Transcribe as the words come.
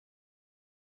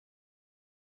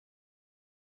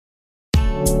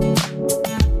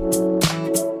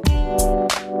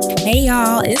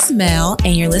is Mel,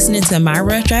 and you're listening to My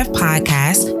Rough Draft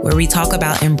podcast, where we talk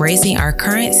about embracing our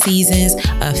current seasons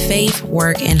of faith,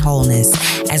 work, and wholeness.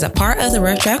 As a part of the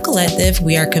Rough Draft Collective,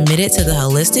 we are committed to the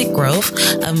holistic growth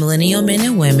of millennial men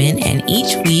and women, and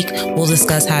each week we'll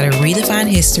discuss how to redefine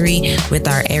history with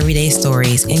our everyday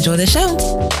stories. Enjoy the show.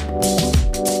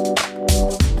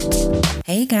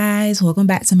 Hey guys, welcome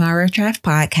back to My Rough Draft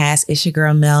podcast. It's your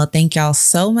girl Mel. Thank y'all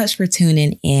so much for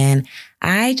tuning in.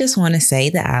 I just want to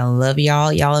say that I love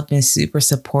y'all. Y'all have been super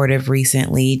supportive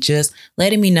recently, just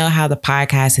letting me know how the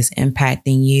podcast is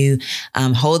impacting you,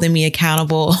 holding me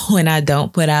accountable when I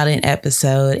don't put out an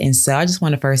episode. And so I just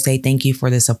want to first say thank you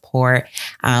for the support.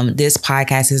 This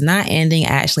podcast is not ending.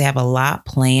 I actually have a lot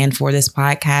planned for this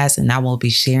podcast, and I will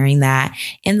be sharing that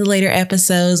in the later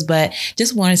episodes, but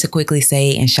just wanted to quickly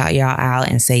say and shout y'all out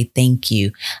and say thank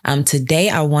you. Today,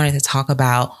 I wanted to talk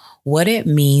about what it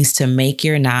means to make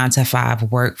your 9-to-5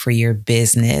 work for your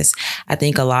business. I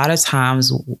think a lot of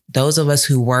times those of us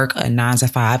who work a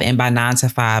 9-to-5, and by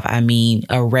 9-to-5, I mean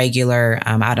a regular,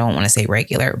 I don't want to say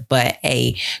regular, but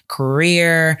a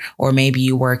career, or maybe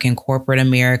you work in corporate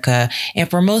America. And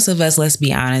for most of us, let's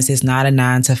be honest, it's not a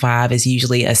 9-to-5. It's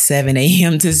usually a 7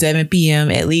 a.m. to 7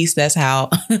 p.m. At least that's how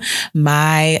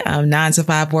my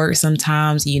 9-to-5 works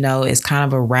sometimes. You know, it's kind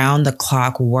of around the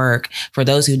clock work. For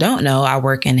those who don't know, I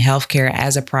work in healthcare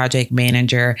as a project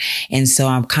manager. And so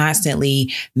I'm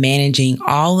constantly managing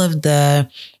all of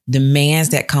the demands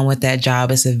that come with that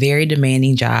job. It's a very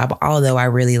demanding job, although I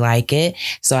really like it.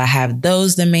 So I have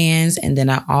those demands. And then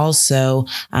I also,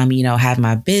 have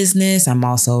my business. I'm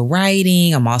also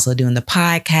writing. I'm also doing the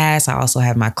podcast. I also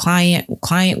have my client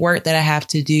work that I have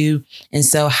to do. And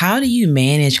so how do you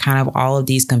manage kind of all of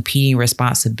these competing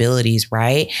responsibilities,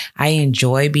 right? I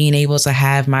enjoy being able to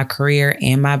have my career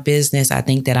and my business. I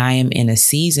think that I am in a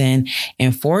season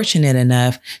and fortunate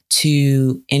enough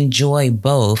to enjoy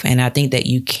both. And I think that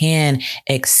you can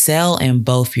excel in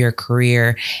both your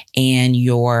career and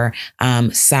your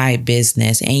side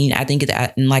business. And I think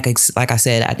that, like I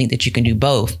said, I think that you can do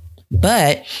both.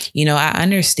 But, I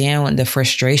understand the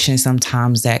frustration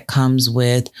sometimes that comes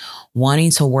with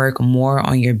wanting to work more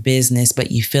on your business,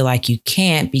 but you feel like you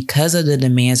can't because of the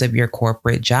demands of your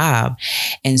corporate job.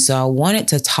 And so I wanted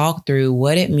to talk through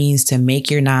what it means to make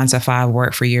your 9-to-5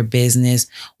 work for your business,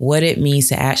 what it means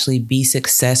to actually be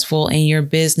successful in your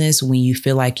business when you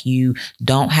feel like you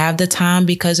don't have the time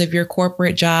because of your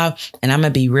corporate job. And I'm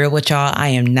going to be real with y'all. I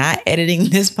am not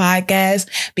editing this podcast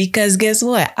because guess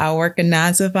what? I work a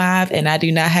 9-to-5 and I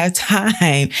do not have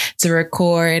time to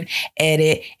record,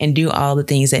 edit, and do all the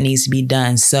things that needs to be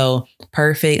done. So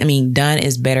done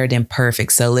is better than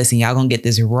perfect. So listen, y'all gonna get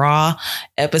this raw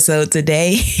episode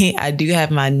today. I do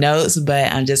have my notes,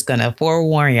 but I'm just gonna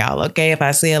forewarn y'all, okay? If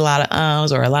I say a lot of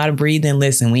ums or a lot of breathing,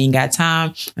 listen, we ain't got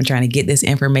time. I'm trying to get this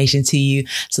information to you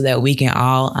so that we can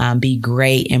all be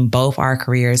great in both our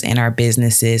careers and our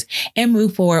businesses and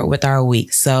move forward with our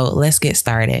week. So let's get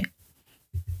started.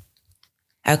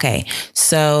 Okay,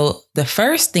 so the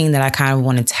first thing that I kind of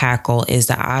want to tackle is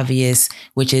the obvious,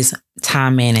 which is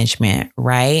time management,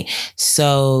 right?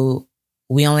 So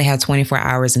we only have 24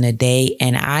 hours in a day,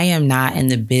 and I am not in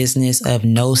the business of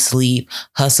no sleep,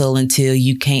 hustle until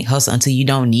you can't hustle, until you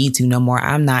don't need to no more.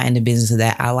 I'm not in the business of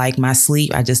that. I like my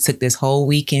sleep. I just took this whole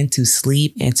weekend to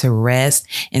sleep and to rest.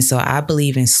 And so I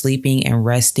believe in sleeping and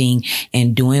resting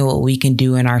and doing what we can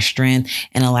do in our strength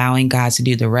and allowing God to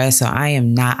do the rest. So I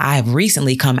have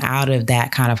recently come out of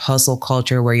that kind of hustle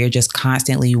culture where you're just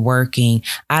constantly working.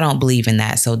 I don't believe in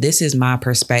that. So this is my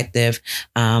perspective,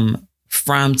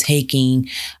 from taking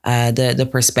the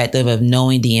perspective of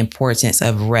knowing the importance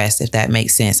of rest, if that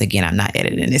makes sense. Again, I'm not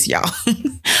editing this, y'all.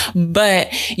 But,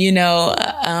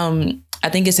 I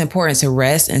think it's important to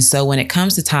rest. And so when it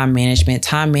comes to time management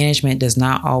does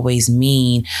not always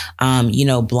mean,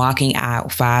 blocking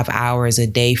out 5 hours a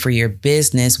day for your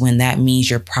business when that means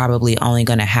you're probably only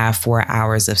going to have 4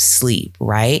 hours of sleep,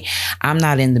 right? I'm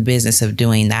not in the business of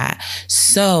doing that.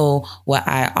 So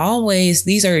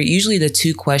these are usually the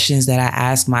two questions that I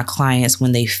ask my clients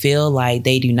when they feel like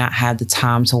they do not have the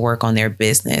time to work on their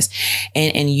business.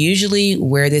 And usually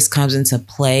where this comes into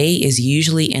play is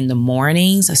usually in the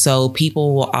mornings. So people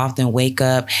will often wake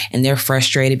up and they're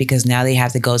frustrated because now they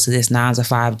have to go to this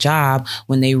 9-to-5 job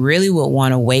when they really would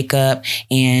want to wake up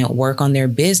and work on their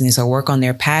business or work on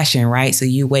their passion, right? So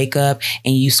you wake up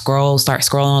and you start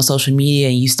scrolling on social media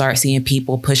and you start seeing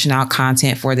people pushing out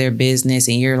content for their business.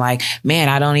 And you're like, man,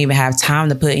 I don't even have time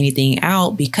to put anything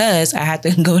out because I have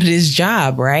to go to this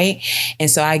job, right? And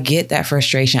so I get that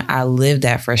frustration. I live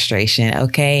that frustration.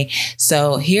 Okay.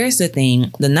 So here's the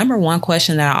thing. The number one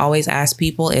question that I always ask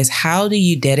people is, how how do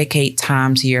you dedicate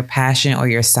time to your passion or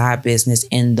your side business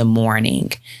in the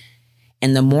morning?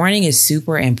 And the morning is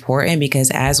super important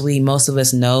because most of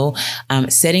us know,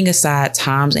 setting aside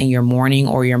times in your morning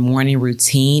or your morning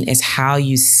routine is how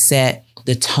you set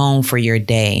the tone for your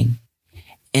day.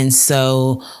 And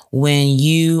so when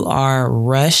you are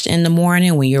rushed in the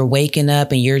morning, when you're waking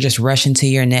up and you're just rushing to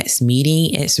your next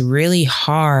meeting, it's really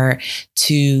hard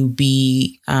to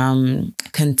be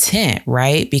content,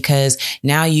 right? Because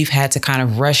now you've had to kind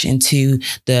of rush into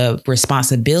the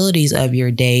responsibilities of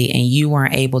your day and you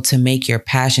weren't able to make your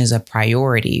passions a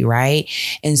priority, right?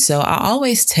 And so I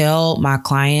always tell my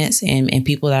clients and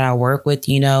people that I work with,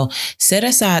 set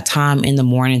aside time in the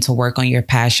morning to work on your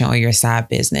passion or your side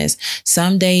business.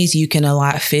 Some days you can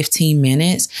allot 15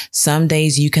 minutes. Some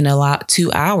days you can allot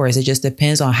 2 hours. It just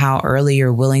depends on how early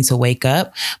you're willing to wake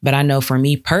up. But I know for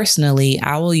me personally,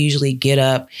 I will usually get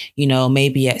up,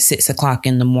 maybe at 6 o'clock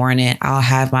in the morning. I'll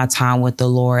have my time with the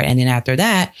Lord. And then after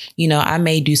that, I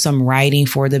may do some writing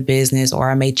for the business,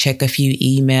 or I may check a few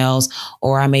emails,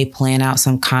 or I may plan out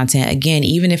some content. Again,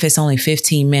 even if it's only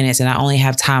 15 minutes and I only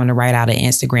have time to write out an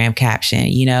Instagram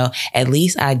caption, at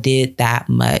least I did that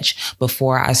much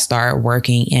before I start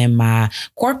working in my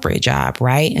corporate job,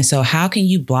 right? And so how can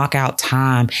you block out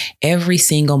time every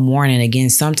single morning? Again,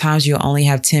 sometimes you'll only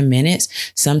have 10 minutes.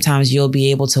 Sometimes you'll be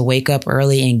able to wake up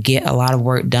early and get a lot of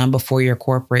work done before your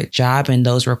corporate job and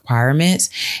those requirements.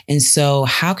 And so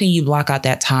how can you block out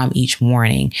that time each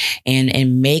morning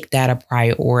and make that a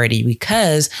priority?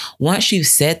 Because once you've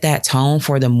set that tone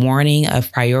for the morning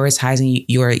of prioritizing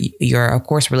your of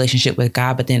course, relationship with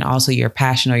God, but then also your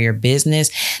passion or your business,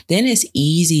 then it's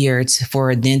easier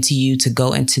for you to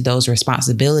go into those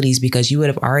responsibilities because you would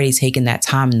have already taken that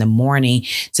time in the morning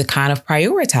to kind of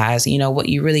prioritize, what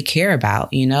you really care about,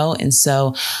 And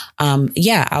so,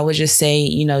 I would just say,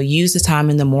 use the time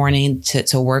in the morning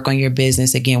to work on your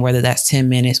business, again, whether that's 10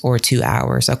 minutes or 2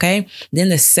 hours. Okay. Then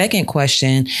the second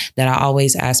question that I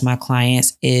always ask my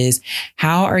clients is,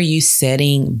 how are you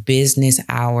setting business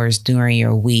hours during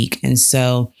your week? And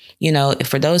so,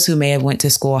 for those who may have went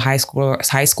to school, high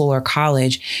school or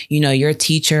college, your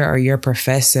teacher or your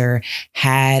professor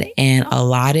had an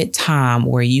allotted time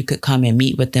where you could come and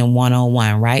meet with them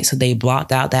one-on-one, right? So they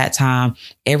blocked out that time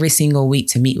every single week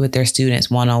to meet with their students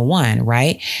one-on-one,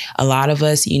 right? A lot of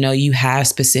us, you have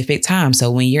specific times. So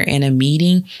when you're in a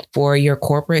meeting for your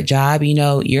corporate job,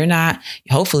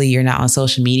 hopefully you're not on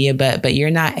social media, but you're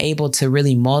not able to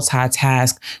really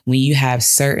multitask when you have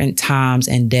certain times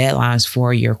and deadlines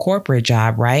for your corporate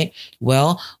job, right?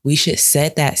 Well, we should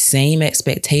set that same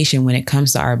expectation when it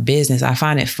comes to our business. I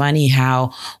find it funny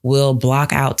how we'll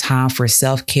block out time for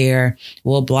self-care.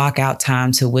 We'll block out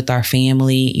time with our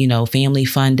family, family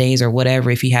fun days or whatever,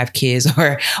 if you have kids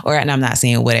or, and I'm not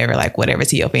saying whatever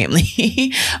to your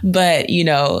family, but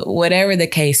whatever the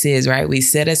case is, right? We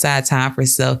set aside time for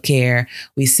self-care.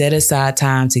 We set aside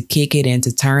time to kick it and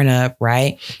to turn up,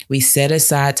 right? We set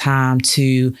aside time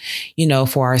to,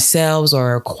 for ourselves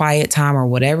or a quiet time or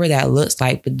whatever that looks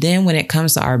like. But then when it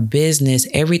comes to our business,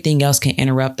 everything else can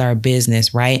interrupt our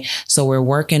business, right? So we're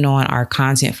working on our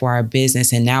content for our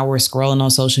business, and now we're scrolling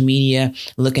on social media,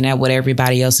 looking at what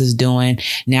everybody else is doing.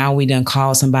 Now we done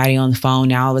called somebody on the phone.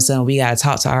 Now all of a sudden we got to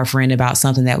talk to our friend about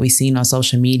something that we seen on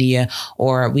social media,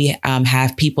 or we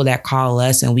have people that call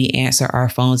us and we answer our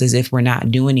phones as if we're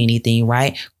not doing anything,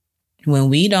 right?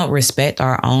 When we don't respect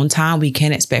our own time, we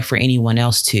can't expect for anyone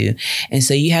else to. And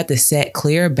so you have to set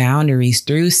clear boundaries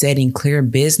through setting clear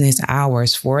business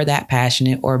hours for that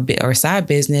passionate or side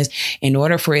business in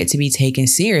order for it to be taken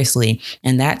seriously.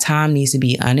 And that time needs to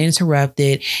be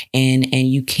uninterrupted and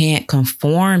you can't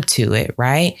conform to it,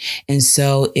 right? And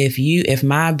so if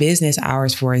my business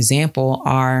hours, for example,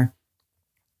 are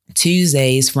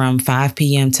Tuesdays from 5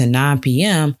 p.m. to 9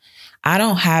 p.m., I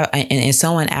don't have, and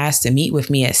someone asked to meet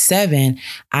with me at 7,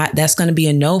 that's going to be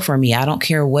a no for me. I don't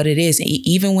care what it is.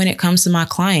 Even when it comes to my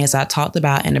clients, I talked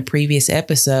about in a previous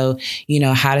episode,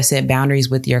 how to set boundaries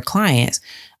with your clients.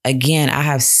 Again, I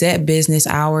have set business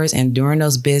hours, and during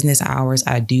those business hours,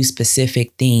 I do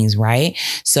specific things, right?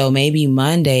 So maybe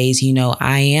Mondays,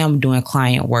 I am doing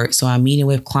client work. So I'm meeting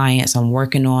with clients. I'm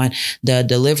working on the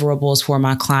deliverables for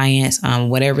my clients,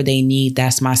 whatever they need.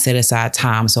 That's my set aside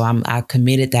time. So I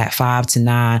committed that 5 to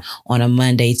 9 on a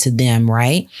Monday to them,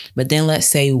 right? But then let's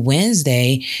say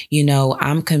Wednesday,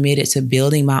 I'm committed to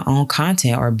building my own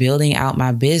content or building out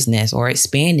my business or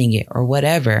expanding it or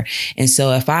whatever. And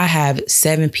so if I have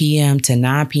 7 p.m. to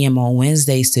 9 p.m. on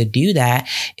Wednesdays to do that.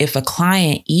 If a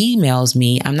client emails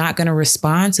me, I'm not going to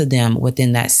respond to them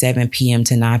within that 7 p.m.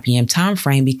 to 9 p.m. time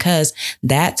frame, because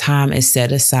that time is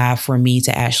set aside for me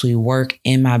to actually work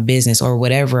in my business or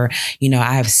whatever,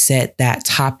 I have set that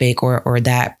topic or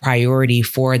that priority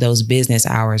for those business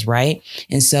hours, right?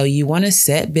 And so you want to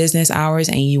set business hours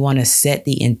and you want to set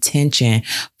the intention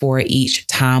for each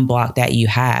time block that you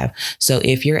have. So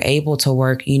if you're able to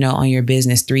work, on your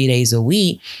business 3 days a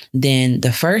week, then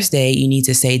the first day you need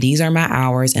to say, these are my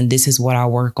hours and this is what I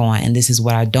work on and this is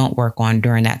what I don't work on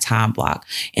during that time block.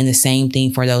 And the same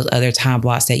thing for those other time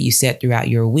blocks that you set throughout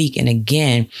your week. And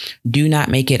again, do not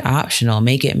make it optional,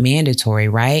 make it mandatory,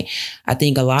 right? I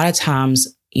think a lot of times,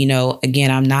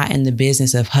 again, I'm not in the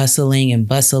business of hustling and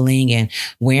bustling and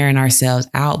wearing ourselves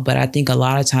out, but I think a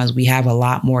lot of times we have a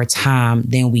lot more time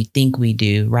than we think we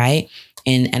do, right?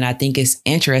 And I think it's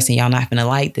interesting, y'all not going to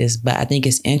like this, but I think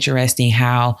it's interesting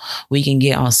how we can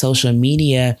get on social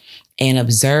media and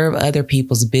observe other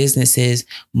people's businesses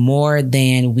more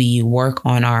than we work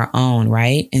on our own,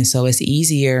 right? And so it's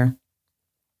easier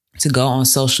to go on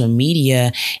social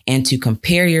media and to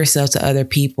compare yourself to other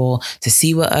people, to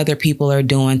see what other people are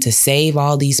doing, to save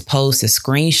all these posts, to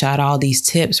screenshot all these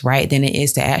tips, right? Than it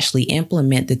is to actually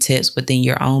implement the tips within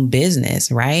your own business,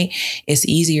 right? It's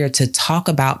easier to talk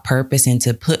about purpose and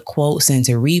to put quotes and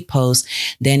to repost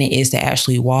than it is to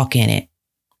actually walk in it.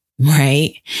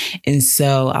 Right. And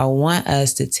so I want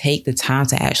us to take the time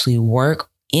to actually work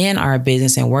in our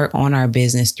business and work on our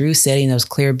business through setting those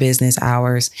clear business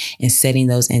hours and setting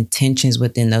those intentions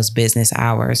within those business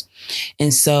hours.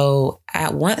 And so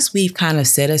once we've kind of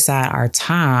set aside our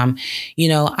time,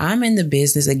 I'm in the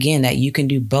business again that you can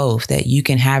do both, that you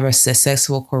can have a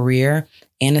successful career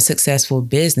and a successful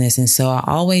business. And so I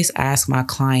always ask my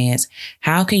clients,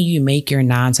 how can you make your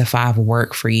 9 to 5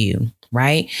 work for you?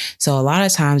 Right. So a lot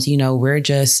of times, we're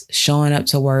just showing up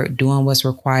to work, doing what's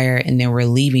required, and then we're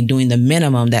leaving, doing the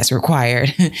minimum that's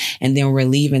required. And then we're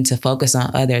leaving to focus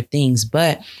on other things.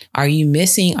 But are you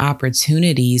missing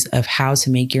opportunities of how to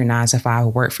make your 9 to 5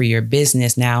 work for your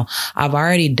business? Now, I've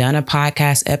already done a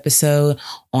podcast episode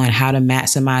on how to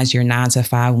maximize your 9 to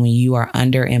 5 when you are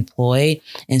underemployed.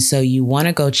 And so you want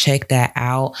to go check that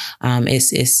out.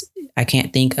 I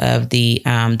can't think of the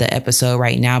episode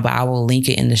right now, but I will link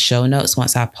it in the show notes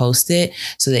once I post it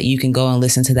so that you can go and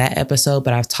listen to that episode.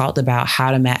 But I've talked about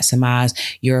how to maximize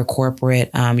your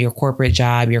corporate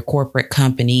job, your corporate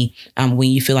company when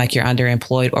you feel like you're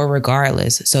underemployed or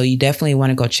regardless. So you definitely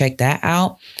want to go check that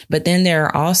out. But then there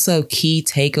are also key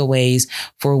takeaways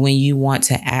for when you want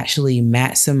to actually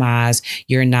maximize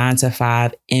your 9 to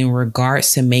 5 in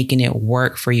regards to making it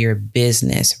work for your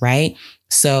business, right?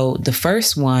 So the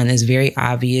first one is very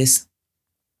obvious.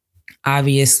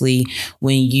 Obviously,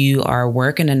 when you are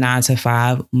working a 9 to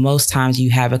 5, most times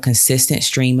you have a consistent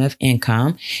stream of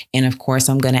income. And of course,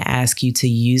 I'm going to ask you to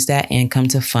use that income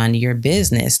to fund your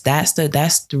business. That's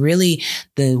really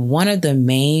one of the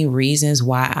main reasons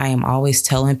why I am always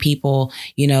telling people,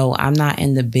 I'm not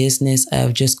in the business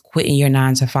of just quitting your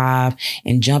 9 to 5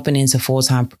 and jumping into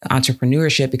full-time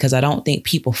entrepreneurship, because I don't think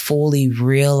people fully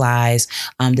realize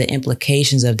the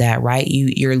implications of that, right?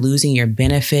 You're losing your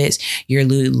benefits. You're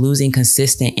losing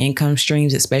consistent income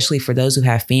streams, especially for those who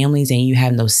have families and you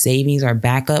have no savings or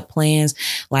backup plans.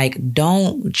 Like,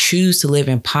 don't choose to live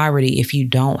in poverty if you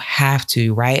don't have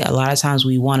to, right? A lot of times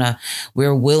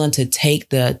we're willing to take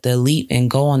the leap and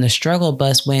go on the struggle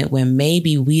bus when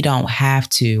maybe we don't have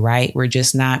to, right? We're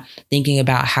just not thinking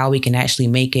about how we can actually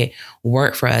make it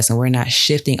work for us. And we're not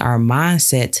shifting our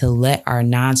mindset to let our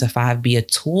 9 to 5 be a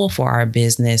tool for our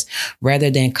business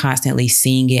rather than constantly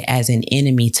seeing it as an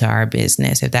enemy to our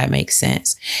business, if that makes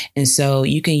sense. And so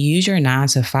you can use your 9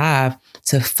 to 5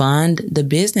 to fund the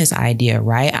business idea,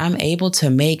 right? I'm able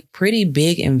to make pretty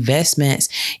big investments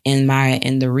in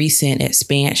the recent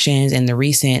expansions and the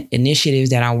recent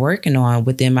initiatives that I'm working on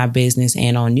within my business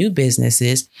and on new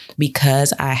businesses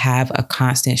because I have a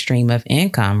constant stream of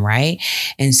income, right?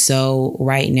 And so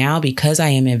right now, because I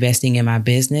am investing in my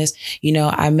business,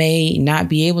 I may not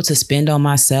be able to spend on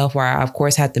myself, or I of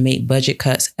course have to make budget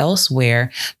cuts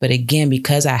elsewhere. But again,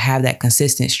 because I have that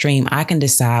consistent stream, I can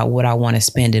decide what I want to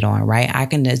spend it on, right? I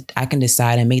can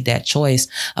decide and make that choice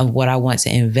of what I want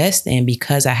to invest in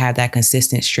because I have that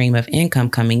consistent stream of income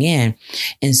coming in.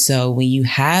 And so when you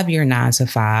have your 9 to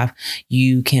 5,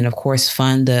 you can of course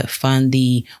fund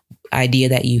the idea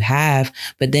that you have,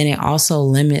 but then it also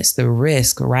limits the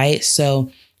risk, right?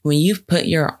 So when you've put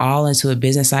your all into a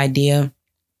business idea,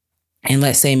 and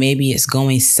let's say maybe it's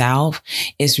going south,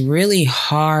 it's really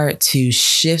hard to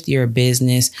shift your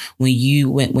business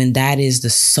when that is the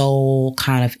sole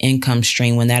kind of income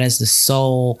stream, when that is the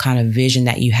sole kind of vision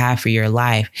that you have for your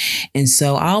life. And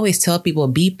so I always tell people,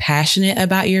 be passionate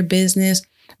about your business,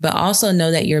 but also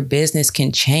know that your business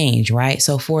can change, right?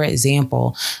 So for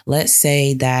example, let's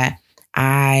say that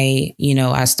I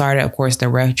started, of course, the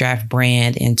Rough Draft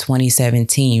brand in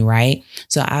 2017, right?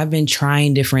 So I've been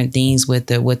trying different things with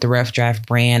the Rough Draft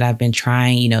brand. I've been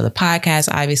trying, the podcast,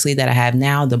 obviously, that I have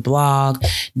now, the blog,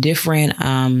 different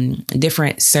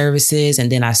services.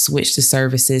 And then I switched the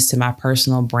services to my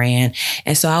personal brand.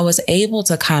 And so I was able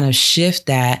to kind of shift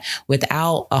that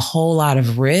without a whole lot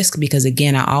of risk, because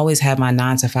again, I always have my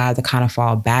 9-to-5 to kind of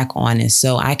fall back on. And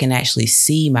so I can actually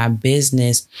see my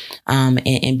business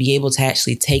and be able to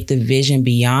actually take the vision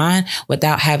beyond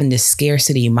without having this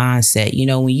scarcity mindset.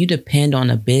 When you depend on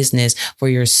a business for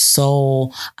your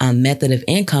sole method of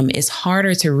income, it's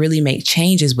harder to really make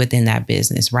changes within that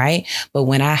business, right? But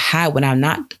when I'm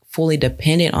not fully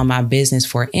dependent on my business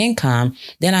for income,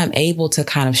 then I'm able to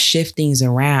kind of shift things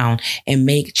around and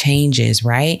make changes,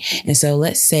 right? And so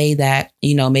let's say that,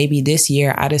 maybe this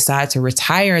year I decide to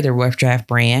retire the Rough Draft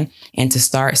brand and to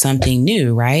start something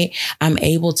new, right? I'm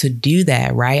able to do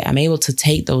that, right? I'm able to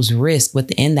take those risks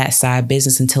within that side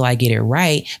business until I get it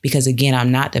right, because again,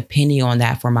 I'm not depending on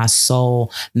that for my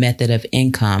sole method of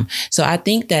income. So I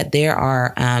think that there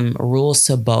are rules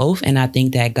to both. And I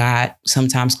think that God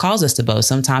sometimes calls us to both.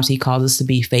 Sometimes he calls us to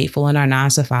be faithful in our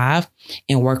 9-to-5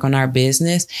 and work on our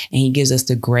business. And he gives us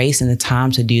the grace and the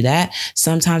time to do that.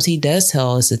 Sometimes he does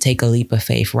tell us to take a leap of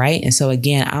faith, right? And so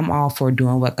again, I'm all for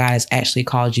doing what God has actually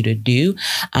called you to do.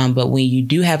 But when you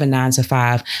do have a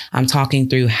 9-to-5, I'm talking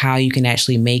through how you can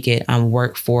actually make it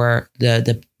work for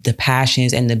the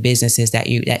passions and the businesses that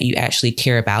you actually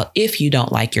care about if you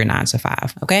don't like your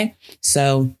 9-to-5. Okay.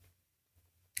 So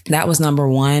that was number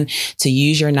one, to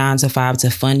use your 9-to-5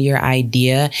 to fund your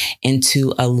idea and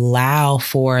to allow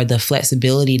for the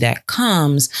flexibility that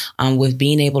comes with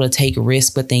being able to take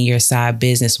risk within your side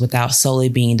business without solely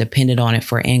being dependent on it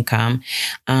for income.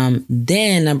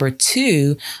 Then number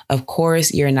two, of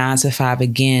course, your 9-to-5,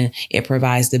 again, it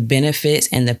provides the benefits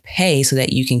and the pay so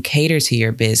that you can cater to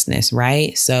your business,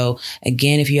 right? So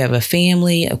again, if you have a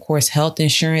family, of course, health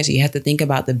insurance, you have to think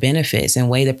about the benefits and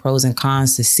weigh the pros and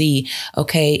cons to see,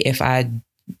 okay, if I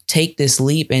take this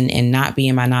leap and not be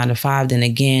in my 9-to-5, then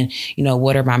again,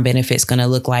 what are my benefits going to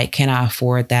look like? Can I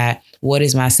afford that? What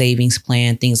is my savings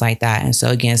plan? Things like that. And so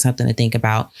again, something to think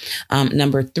about.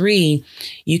 Number three,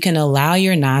 you can allow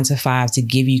your 9-to-5 to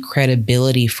give you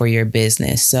credibility for your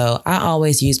business. So I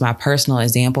always use my personal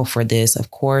example for this.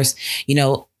 Of course,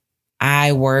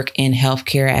 I work in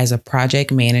healthcare as a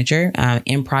project manager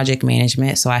in project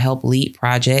management. So I help lead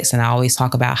projects, and I always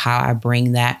talk about how I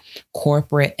bring that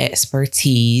corporate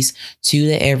expertise to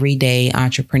the everyday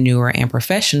entrepreneur and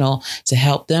professional to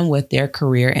help them with their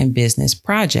career and business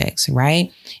projects,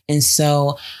 right? And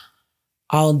so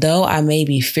although I may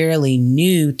be fairly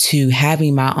new to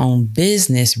having my own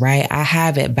business, right? I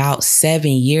have about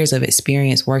 7 years of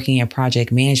experience working in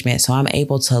project management. So I'm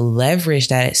able to leverage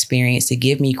that experience to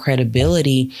give me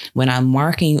credibility when I'm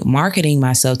marketing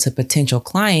myself to potential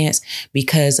clients,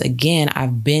 because again,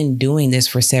 I've been doing this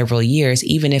for several years,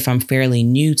 even if I'm fairly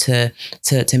new to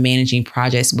managing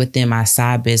projects within my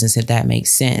side business, if that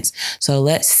makes sense. So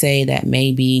let's say that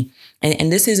maybe,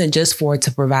 and this isn't just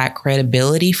to provide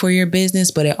credibility for your business,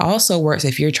 but it also works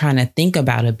if you're trying to think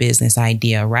about a business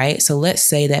idea, right? So let's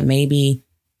say that maybe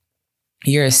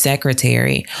you're a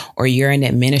secretary or you're an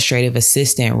administrative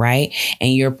assistant, right?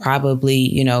 And you're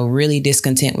probably, really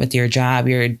discontent with your job.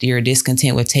 You're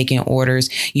discontent with taking orders.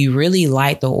 You really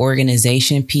like the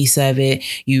organization piece of it.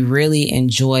 You really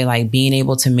enjoy being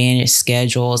able to manage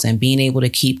schedules and being able to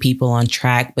keep people on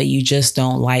track, but you just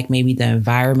don't like maybe the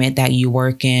environment that you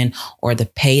work in or the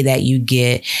pay that you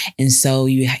get. And so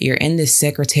you're in this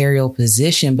secretarial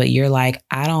position, but you're like,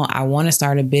 I want to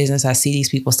start a business. I see these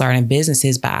people starting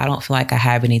businesses, but I don't feel like I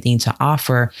have anything to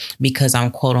offer because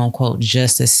I'm quote unquote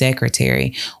just a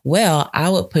secretary. Well, I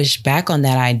would push back on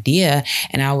that idea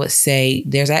and I would say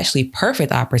there's actually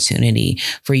perfect opportunity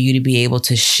for you to be able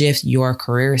to shift your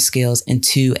career skills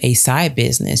into a side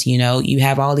business. You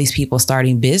have all these people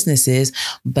starting businesses,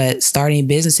 but starting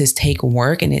businesses take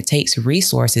work and it takes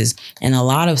resources. And a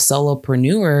lot of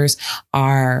solopreneurs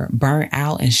are burnt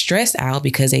out and stressed out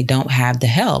because they don't have the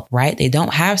help, right? They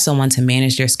don't have someone to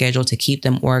manage their schedule, to keep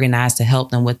them organized, to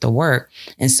help them with the work.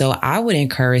 And so I would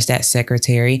encourage that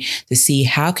secretary to see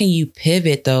how can you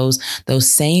pivot those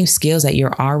same skills that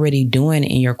you're already doing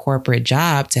in your corporate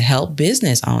job to help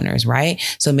business owners, right?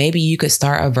 So maybe you could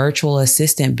start a virtual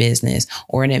assistant business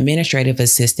or an administrative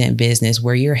assistant business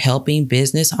where you're helping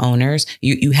business owners.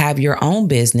 You have your own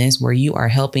business where you are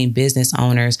helping business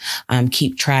owners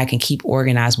keep track and keep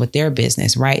organized with their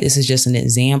business, right? This is just an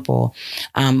example.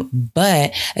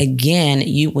 But again,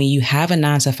 when you have a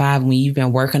 9-to-5, when you've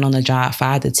been working on the job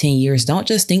 5 to 10 years, don't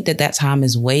just think that that time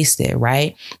is wasted,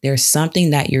 right? There's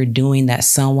something that you're doing that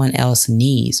someone else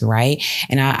needs, right?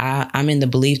 And I'm in the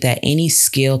belief that any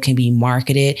skill can be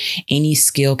marketed, any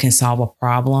skill can solve a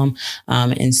problem.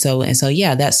 And so,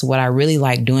 yeah, that's what I really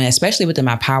like doing, especially within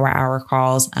my Power Hour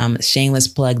calls. Shameless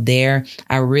plug there.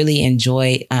 I really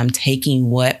enjoy taking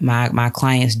what my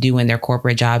clients do in their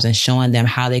corporate jobs and showing them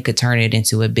how they could turn it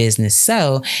into a business.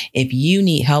 So if you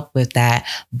need help with that,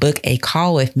 book a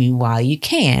call with me while you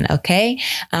can. Okay.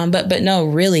 But no,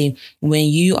 really, when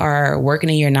you are working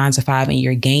in your 9-to-5 and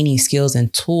you're gaining skills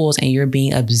and tools and you're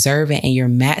being observant and you're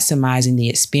maximizing the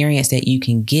experience that you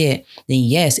can get, then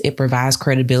yes, it provides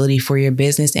credibility for your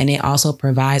business. And it also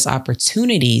provides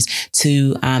opportunities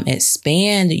to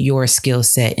expand your skill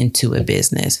set into a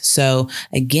business. So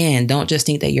again, don't just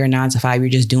think that you're 9-to-5, you're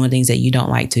just doing things that you don't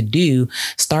like to do.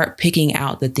 Start picking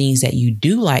out the things that you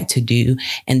do like to do,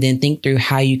 and then think through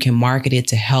how you can market it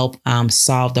to help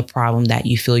solve the problem that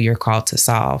you feel you're called to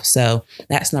solve. So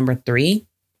that's number 3.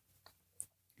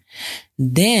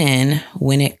 Then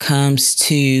when it comes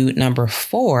to number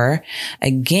 4,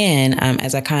 again,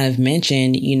 as I kind of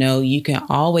mentioned, you can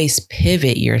always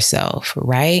pivot yourself,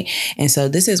 right? And so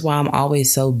this is why I'm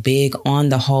always so big on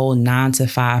the whole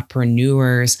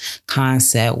 9-to-5preneurs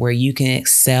concept, where you can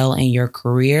excel in your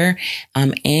career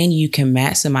and you can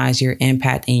maximize your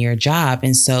impact in your job.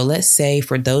 And so let's say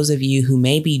for those of you who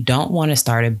maybe don't want to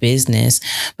start a business,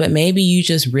 but maybe you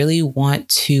just really want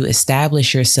to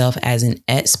establish yourself as an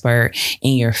expert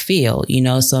in your field,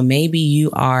 so maybe you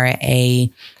are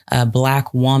a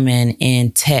Black woman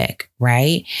in tech,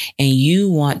 right? And you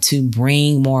want to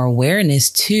bring more awareness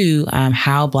to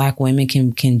how Black women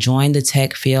can join the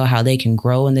tech field, how they can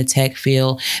grow in the tech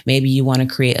field. Maybe you want to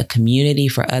create a community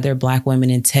for other Black women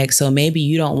in tech. So maybe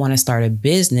you don't want to start a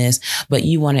business, but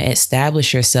you want to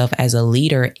establish yourself as a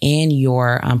leader in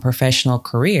your professional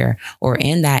career or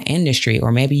in that industry.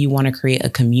 Or maybe you want to create a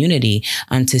community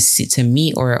to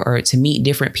meet or to meet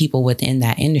different people within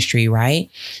that industry, right?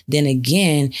 Then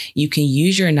again, you can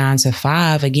use your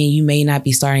 9-to-5. Again, you may not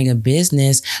be starting a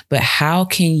business, but how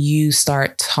can you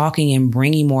start talking and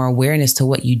bringing more awareness to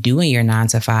what you do in your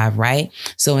 9-to-5, right?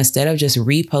 So instead of just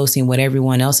reposting what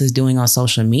everyone else is doing on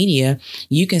social media,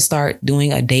 you can start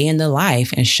doing a day in the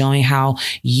life and showing how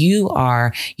you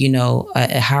are,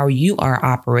 how you are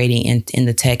operating in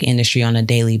the tech industry on a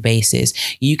daily basis.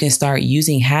 You can start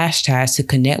using hashtags to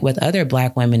connect with other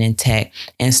Black women in tech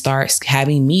and start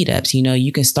having meetups.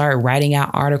 You can start writing out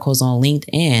articles on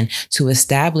LinkedIn to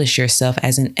establish yourself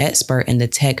as an expert in the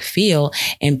tech field.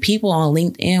 And people on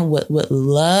LinkedIn would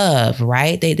love,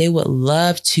 right? They would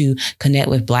love to connect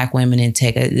with Black women in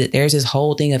tech. There's this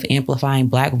whole thing of amplifying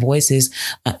Black voices,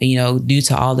 due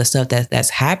to all the stuff that's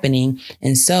happening.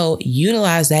 And so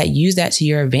utilize that, use that to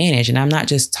your advantage. And I'm not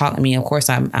just talking, of course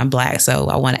I'm Black, so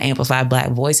I want to amplify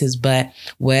Black voices, but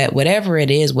whatever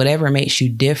it is, whatever makes you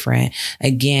different,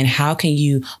 again, how can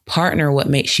you partner what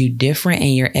makes you different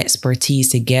and your expertise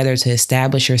together to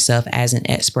establish yourself as an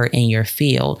expert in your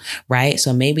field, right?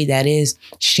 So maybe that is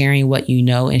sharing what you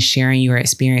know and sharing your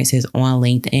experiences on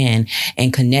LinkedIn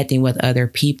and connecting with other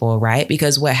people, right?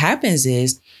 Because what happens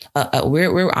is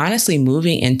we're honestly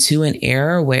moving into an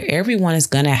era where everyone is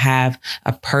going to have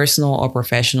a personal or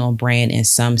professional brand in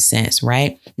some sense,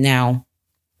 right? Now,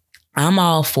 I'm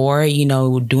all for,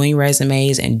 doing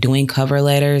resumes and doing cover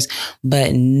letters,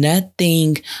 but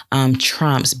nothing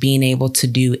trumps being able to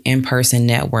do in-person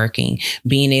networking,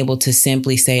 being able to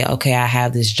simply say, okay, I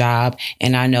have this job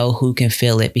and I know who can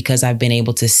fill it because I've been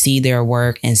able to see their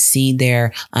work and see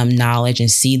their knowledge and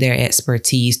see their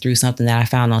expertise through something that I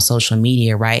found on social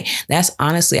media, right? That's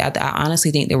honestly, I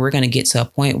honestly think that we're going to get to a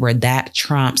point where that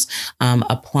trumps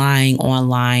applying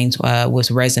online with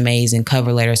resumes and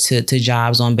cover letters to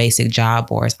jobs on basic basic job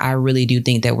boards. I really do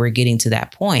think that we're getting to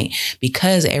that point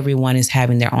because everyone is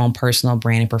having their own personal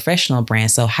brand and professional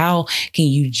brand. So how can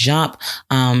you jump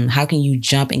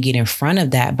and get in front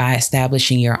of that by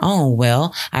establishing your own?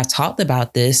 Well, I've talked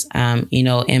about this,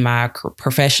 in my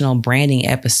professional branding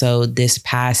episode this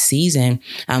past season,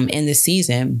 in the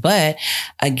season. But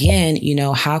again,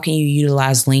 how can you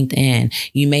utilize LinkedIn?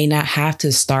 You may not have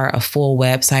to start a full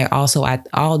website. Also,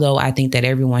 although I think that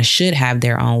everyone should have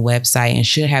their own website and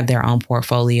should have their own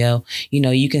portfolio,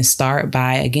 you can start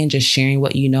by, again, just sharing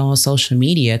what you know on social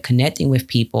media, connecting with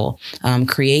people,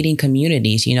 creating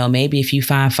communities. Maybe if you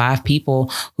find 5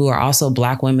 people who are also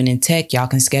Black women in tech, y'all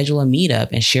can schedule a meetup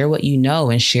and share what you know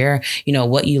and share,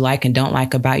 what you like and don't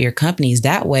like about your companies.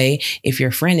 That way, if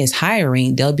your friend is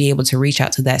hiring, they'll be able to reach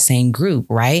out to that same group,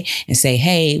 right? And say,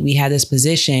 hey, we have this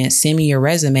position, send me your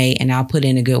resume and I'll put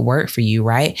in a good word for you,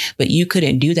 right? But you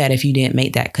couldn't do that if you didn't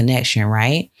make that connection,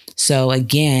 right? So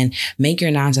again, make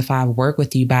your 9-to-5 work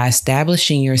with you by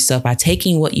establishing yourself, by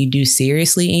taking what you do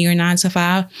seriously in your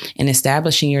 9-to-5 and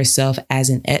establishing yourself as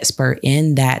an expert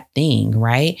in that thing,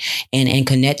 right? And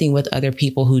connecting with other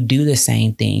people who do the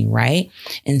same thing, right?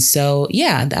 And so,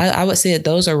 yeah, I would say that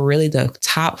those are really the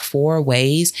top 4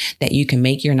 ways that you can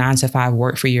make your 9-to-5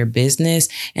 work for your business.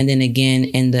 And then again,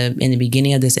 in the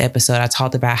beginning of this episode, I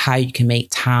talked about how you can make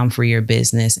time for your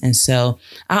business. And so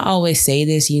I always say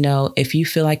this, if you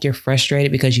feel like you're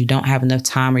frustrated because you don't have enough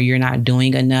time or you're not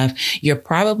doing enough, you're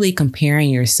probably comparing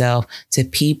yourself to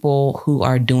people who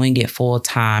are doing it full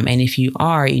time. And if you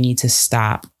are, you need to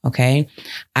stop. Okay.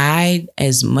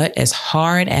 As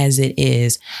hard as it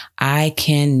is, I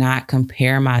cannot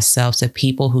compare myself to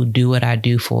people who do what I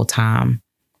do full time.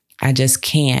 I just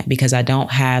can't, because I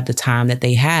don't have the time that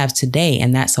they have today,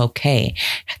 and that's okay.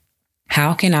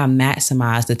 How can I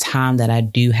maximize the time that I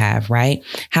do have, right?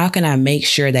 How can I make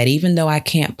sure that even though I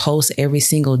can't post every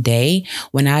single day,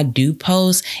 when I do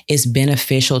post, it's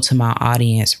beneficial to my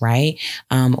audience, right?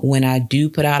 When I do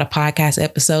put out a podcast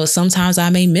episode, sometimes I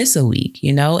may miss a week,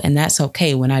 and that's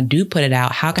okay. When I do put it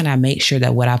out, how can I make sure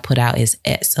that what I put out is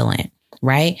excellent?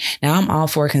 Right now, I'm all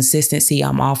for consistency.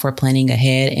 I'm all for planning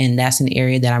ahead. And that's an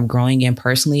area that I'm growing in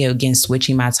personally. Again,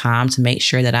 switching my time to make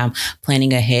sure that I'm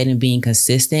planning ahead and being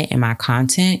consistent in my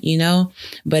content,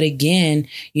 But again,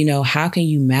 how can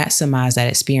you maximize that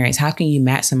experience? How can you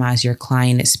maximize your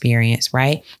client experience,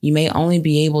 right? You may only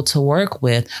be able to work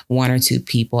with 1 or 2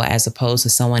 people as opposed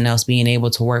to someone else being able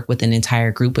to work with an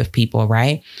entire group of people,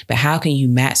 right? But how can you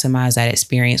maximize that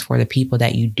experience for the people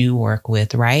that you do work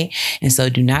with, right? And so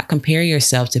do not compare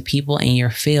yourself to people in your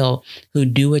field who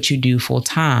do what you do full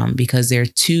time, because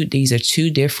these are two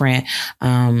different,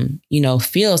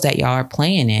 fields that y'all are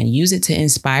playing in. Use it to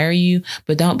inspire you,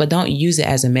 but don't use it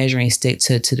as a measuring stick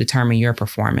to determine your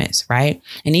performance, right?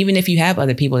 And even if you have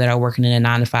other people that are working in a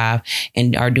 9-to-5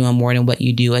 and are doing more than what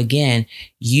you do, again,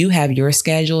 you have your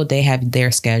schedule, they have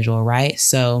their schedule, right?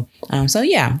 So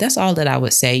yeah, that's all that I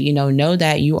would say. Know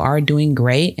that you are doing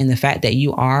great, and the fact that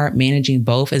you are managing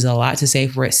both is a lot to say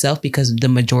for itself, because the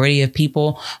majority of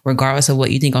people, regardless of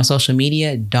what you think on social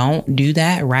media, don't do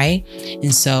that, right?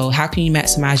 And so how can you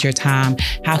maximize your time?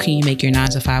 How can you make your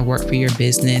 9-to-5 work for your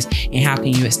business? And how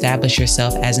can you establish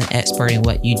yourself as an expert in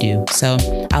what you do? So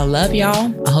I love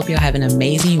y'all. I hope y'all have an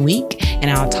amazing week,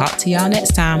 and I'll talk to y'all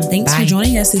next time. Thanks for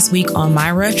joining us this week on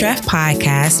My Rough Draft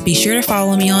Podcast. Be sure to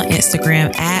follow me on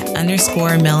Instagram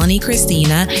 @_Melanie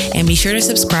Christina, and be sure to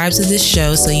subscribe to this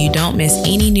show so you don't miss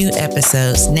any new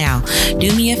episodes. Now,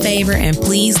 do me a favor and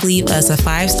please leave us a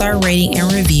 5-star rating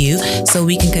and review so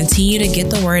we can continue to get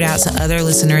the word out to other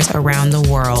listeners around the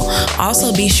world.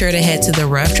 Also, be sure to head to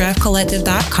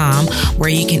theroughdraftcollective.com, where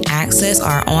you can access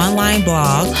our online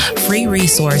blog, free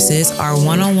resources, our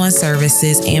one-on-one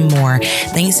services, and more.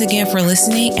 Thanks again for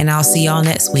listening, and I'll see y'all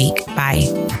next week.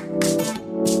 Bye.